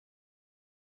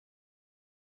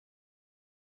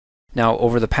Now,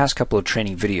 over the past couple of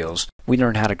training videos, we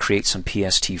learned how to create some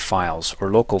PST files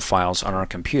or local files on our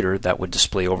computer that would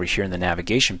display over here in the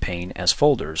navigation pane as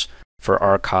folders for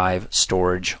archive,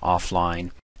 storage,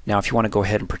 offline. Now, if you want to go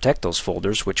ahead and protect those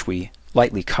folders, which we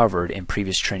lightly covered in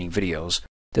previous training videos,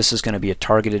 this is going to be a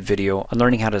targeted video on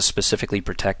learning how to specifically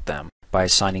protect them by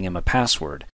assigning them a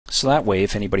password. So that way,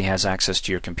 if anybody has access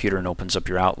to your computer and opens up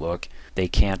your Outlook, they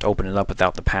can't open it up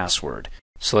without the password.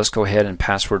 So let's go ahead and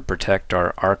password protect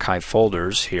our archive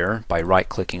folders here by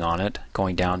right-clicking on it,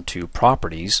 going down to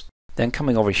Properties, then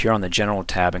coming over here on the General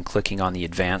tab and clicking on the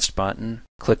Advanced button.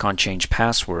 Click on Change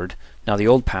Password. Now the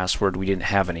old password we didn't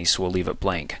have any, so we'll leave it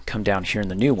blank. Come down here in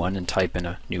the new one and type in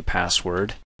a new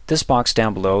password. This box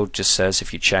down below just says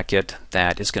if you check it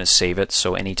that it's going to save it,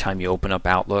 so anytime you open up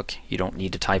Outlook you don't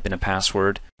need to type in a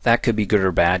password. That could be good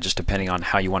or bad just depending on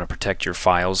how you want to protect your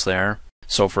files there.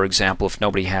 So for example, if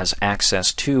nobody has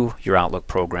access to your Outlook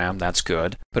program, that's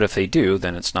good. But if they do,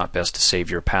 then it's not best to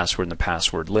save your password in the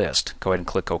password list. Go ahead and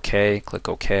click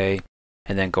OK,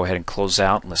 and then go ahead and close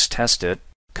out and let's test it.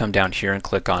 Come down here and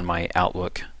click on my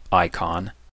Outlook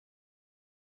icon.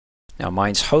 Now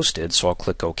mine's hosted, so I'll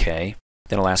click OK.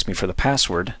 Then it'll ask me for the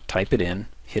password, type it in,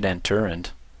 hit enter, and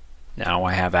now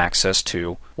I have access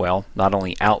to, well, not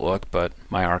only Outlook, but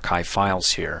my archive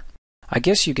files here. I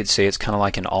guess you could say it's kind of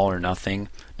like an all or nothing.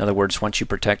 In other words, once you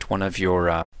protect one of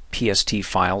your PST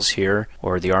files here,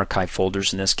 or the archive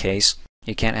folders in this case,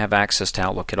 you can't have access to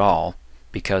Outlook at all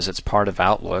because it's part of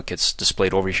Outlook. It's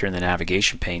displayed over here in the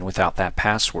navigation pane without that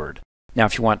password. Now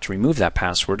if you want to remove that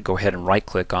password, go ahead and right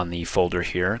click on the folder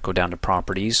here, go down to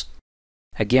Properties.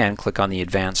 Again, click on the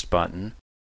Advanced button,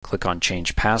 click on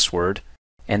Change Password,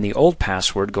 and the old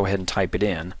password, go ahead and type it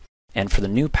in. And for the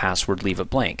new password, leave it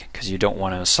blank because you don't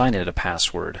want to assign it a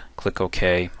password. Click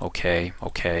OK, OK,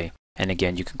 OK. And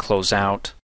again, you can close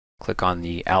out. Click on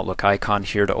the Outlook icon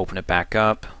here to open it back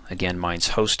up. Again, mine's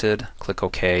hosted. Click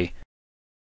OK.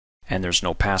 And there's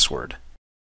no password.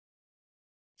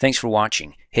 Thanks for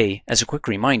watching. Hey, as a quick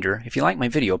reminder, if you like my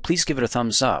video, please give it a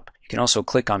thumbs up. You can also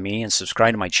click on me and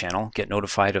subscribe to my channel, get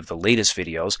notified of the latest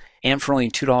videos, and for only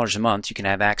 $2 a month, you can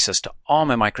have access to all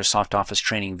my Microsoft Office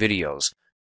training videos.